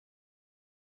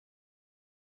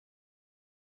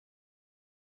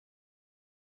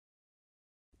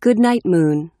Goodnight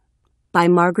Moon by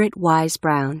Margaret Wise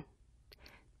Brown.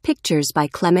 Pictures by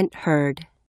Clement Hurd.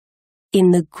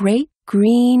 In the great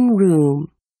green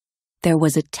room, there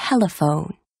was a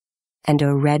telephone and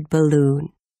a red balloon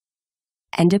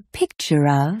and a picture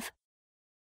of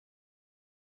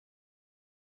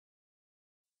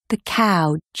the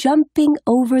cow jumping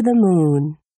over the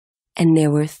moon, and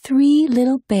there were 3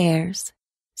 little bears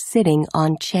sitting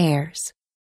on chairs,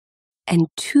 and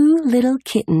 2 little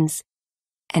kittens,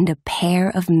 and a pair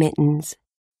of mittens,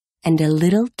 and a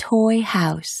little toy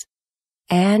house,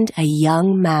 and a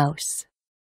young mouse,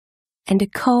 and a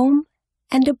comb,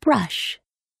 and a brush,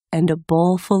 and a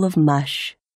bowl full of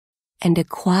mush, and a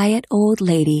quiet old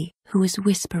lady who was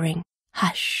whispering,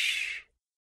 "Hush!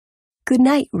 Good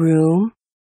night, room.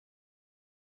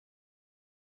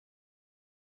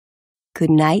 Good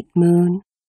night, moon.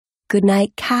 Good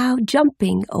night, cow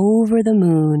jumping over the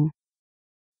moon.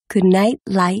 Good night,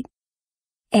 light,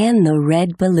 and the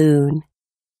red balloon.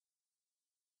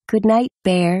 Good night,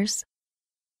 bears.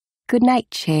 Good night,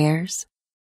 chairs.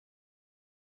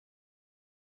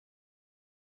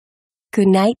 Good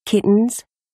night, kittens,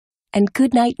 and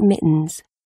good night, mittens.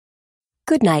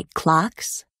 Good night,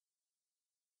 clocks,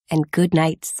 and good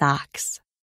night, socks.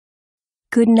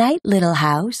 Good night, little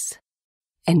house,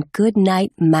 and good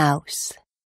night, mouse.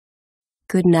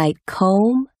 Good night,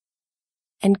 comb,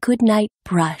 and good night,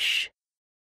 brush.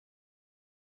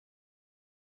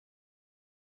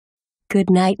 Good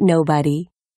night, nobody.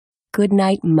 Good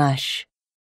night, mush.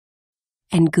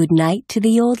 And good night to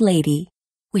the old lady,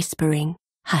 whispering,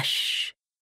 "Hush."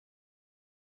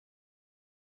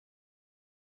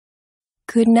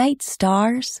 Good night,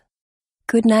 stars.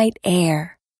 Good night,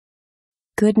 air.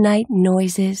 Good night,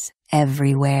 noises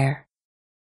everywhere.